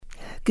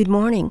Good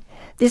morning.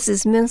 This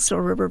is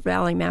Minnesota River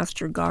Valley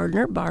Master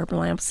Gardener, Barb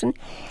Lamson,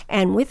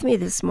 and with me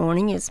this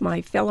morning is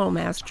my fellow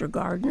Master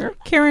Gardener,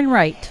 Karen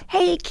Wright.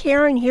 Hey,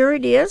 Karen, here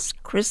it is,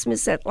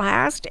 Christmas at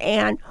last,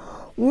 and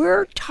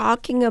we're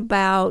talking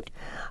about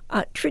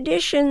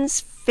traditions,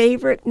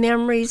 favorite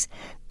memories,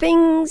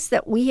 things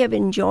that we have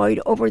enjoyed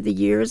over the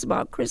years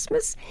about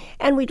Christmas,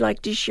 and we'd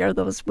like to share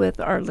those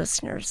with our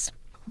listeners.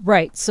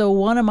 Right. So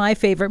one of my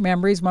favorite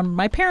memories, when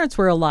my parents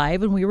were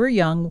alive and we were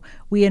young,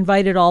 we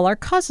invited all our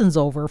cousins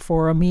over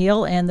for a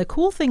meal. And the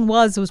cool thing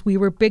was we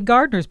were big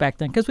gardeners back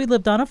then because we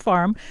lived on a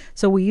farm.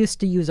 So we used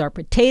to use our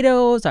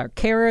potatoes, our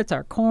carrots,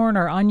 our corn,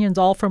 our onions,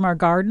 all from our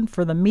garden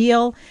for the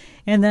meal.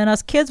 And then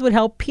us kids would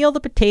help peel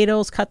the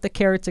potatoes, cut the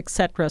carrots,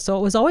 etc. So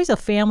it was always a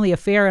family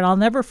affair. And I'll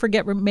never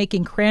forget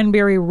making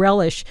cranberry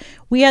relish.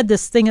 We had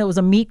this thing that was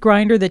a meat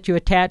grinder that you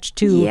attached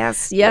to.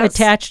 Yes.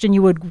 Attached, and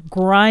you would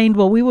grind.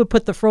 Well, we would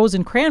put the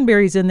frozen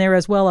cranberries in there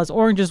as well as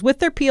oranges with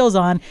their peels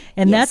on.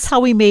 And that's how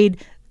we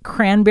made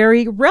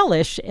cranberry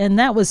relish, and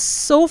that was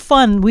so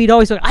fun. We'd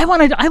always go, I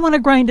want to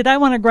grind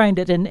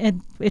it,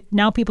 and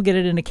now people get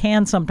it in a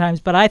can sometimes,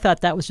 but I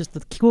thought that was just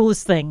the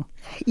coolest thing.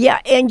 Yeah,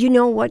 and you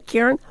know what,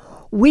 Karen?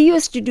 We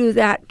used to do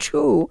that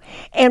too,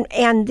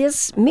 and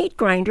this meat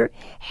grinder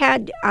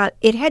had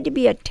to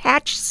be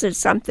attached to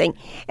something,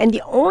 and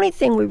the only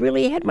thing we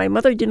really had, my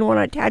mother didn't want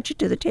to attach it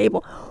to the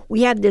table.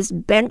 We had this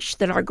bench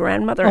that our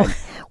grandmother had.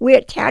 We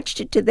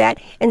attached it to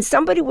that, and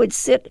somebody would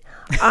sit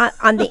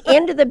on the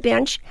end of the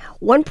bench.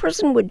 One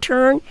person would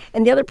turn,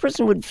 and the other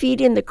person would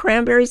feed in the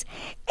cranberries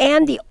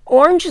and the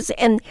oranges,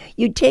 and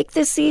you'd take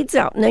the seeds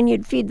out, and then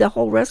you'd feed the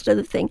whole rest of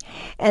the thing,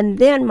 and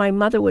then my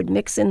mother would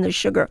mix in the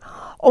sugar.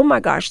 Oh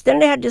my gosh,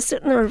 then it had to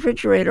sit in the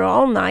refrigerator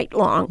all night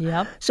long.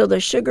 Yep. So the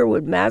sugar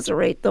would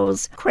macerate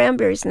those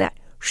cranberries, and that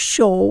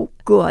so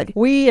good.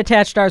 We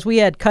attached ours. We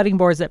had cutting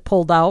boards that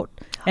pulled out,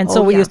 and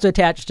so we used to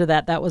attach to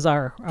that. That was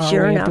our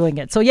way of doing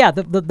it. So yeah,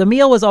 the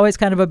meal was always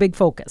kind of a big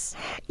focus.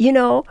 You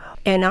know,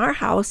 in our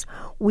house,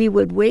 we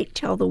would wait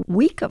till the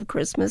week of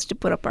Christmas to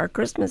put up our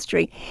Christmas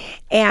tree.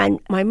 And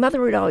my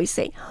mother would always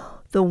say,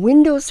 the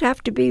windows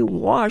have to be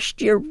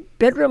washed. Your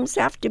bedrooms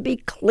have to be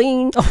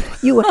clean.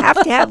 You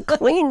have to have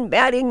clean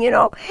bedding, you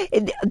know.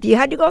 You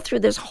had to go through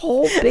this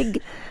whole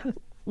big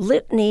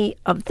litany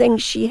of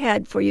things she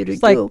had for you to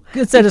do. Like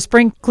instead of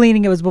spring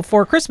cleaning, it was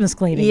before Christmas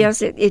cleaning.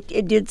 Yes,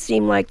 it did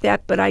seem like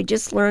that, but I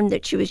just learned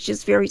that she was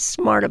just very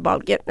smart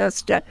about getting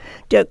us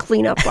to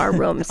clean up our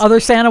rooms. Other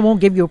Santa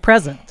won't give you a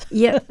present.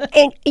 Yeah,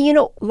 and you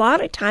know, a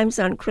lot of times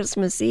on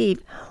Christmas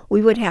Eve,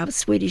 we would have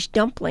Swedish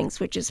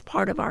dumplings, which is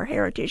part of our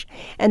heritage,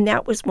 and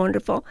that was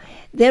wonderful.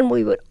 Then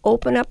we would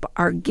open up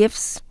our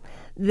gifts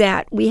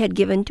that we had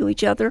given to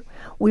each other.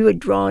 We would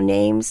draw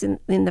names in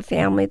the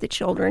family, the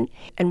children,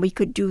 and we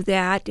could do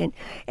that,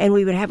 and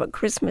we would have a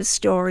Christmas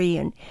story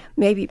and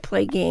maybe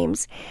play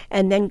games,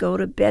 and then go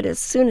to bed as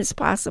soon as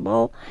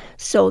possible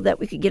so that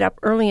we could get up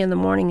early in the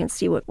morning and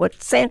see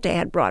what Santa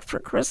had brought for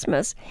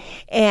Christmas,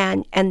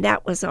 and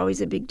that was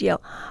always a big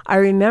deal. I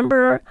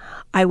remember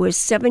I was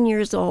 7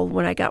 years old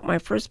when I got my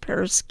first pair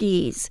of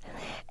skis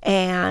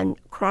and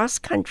cross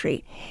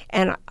country,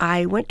 and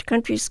I went to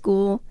country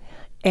school,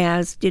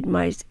 as did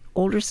my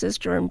older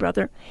sister and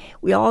brother.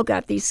 We all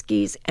got these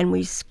skis, and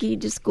we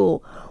skied to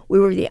school. We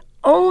were the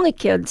only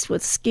kids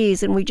with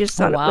skis, and we just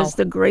thought it was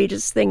the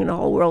greatest thing in the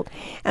whole world.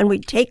 And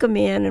we'd take them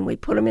in, and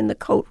we'd put them in the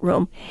coat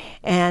room.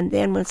 And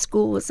then when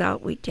school was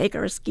out, we'd take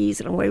our skis,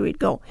 and away we'd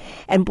go.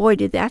 And boy,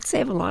 did that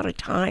save a lot of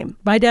time.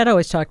 My dad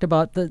always talked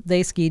about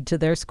they skied to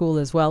their school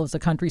as well as a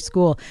country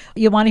school.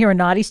 You want to hear a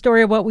naughty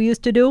story of what we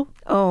used to do?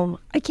 Oh,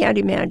 I can't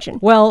imagine.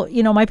 Well,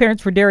 you know, my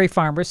parents were dairy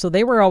farmers, so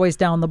they were always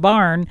down the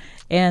barn.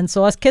 And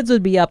so us kids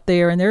would be up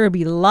there, and there would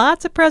be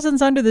lots of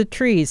presents under the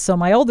trees. So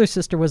my older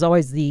sister was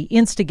always the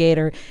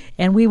instigator,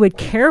 and we would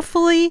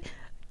carefully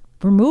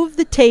remove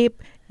the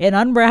tape and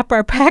unwrap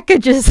our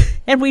packages,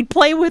 and we'd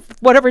play with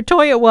whatever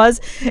toy it was,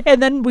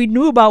 and then we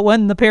knew about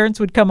when the parents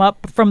would come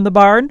up from the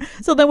barn,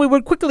 so then we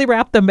would quickly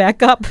wrap them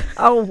back up.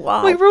 Oh,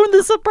 wow. We ruined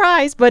the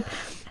surprise, but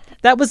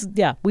that was,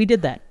 we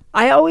did that.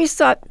 We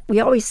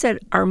always said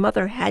our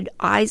mother had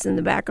eyes in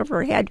the back of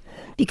her head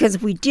because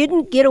we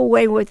didn't get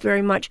away with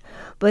very much.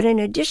 But in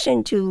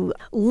addition to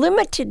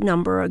limited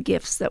number of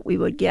gifts that we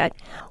would get,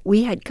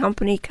 we had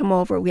company come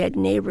over, we had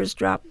neighbors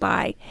drop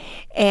by,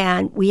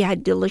 and we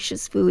had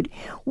delicious food.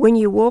 When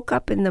you woke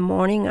up in the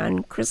morning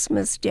on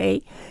Christmas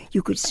Day,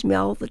 you could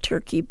smell the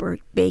turkey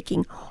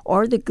baking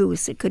or the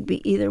goose. It could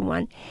be either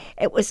one.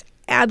 It was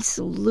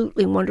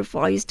absolutely wonderful.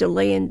 I used to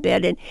lay in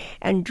bed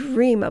and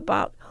dream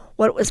about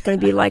what it was going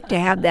to be like to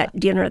have that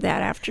dinner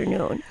that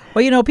afternoon.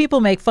 Well, you know,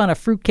 people make fun of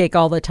fruitcake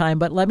all the time,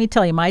 but let me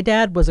tell you, my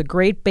dad was a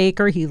great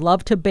baker. He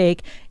loved to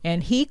bake,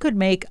 and he could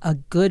make a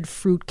good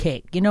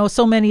fruitcake. You know,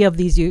 so many of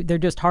these, they're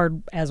just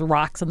hard as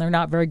rocks, and they're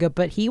not very good,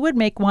 but he would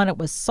make one. It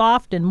was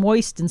soft and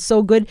moist and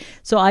so good.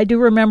 So I do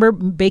remember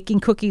baking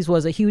cookies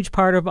was a huge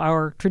part of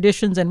our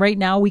traditions, and right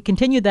now we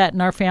continue that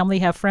in our family,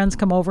 have friends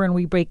come over, and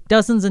we bake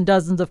dozens and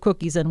dozens of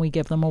cookies, and we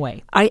give them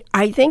away.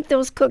 I think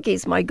those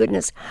cookies, my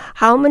goodness,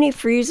 how many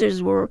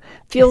freezers were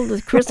filled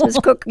with Christmas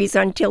cookies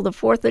until the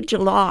 4th of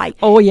July.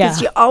 Oh, yeah.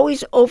 Because you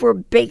always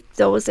overbake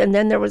those, and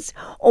then there was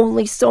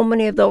only so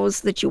many of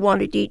those that you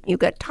wanted to eat, and you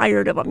got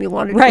tired of them. You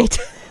wanted Right.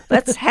 to,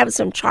 let's have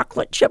some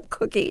chocolate chip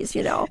cookies,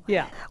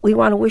 Yeah. We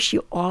want to wish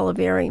you all a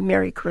very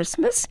Merry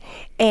Christmas,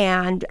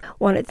 and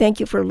want to thank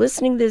you for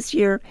listening this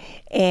year,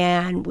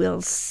 and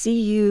we'll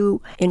see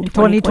you in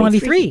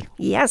 2023. 2023.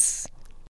 Yes.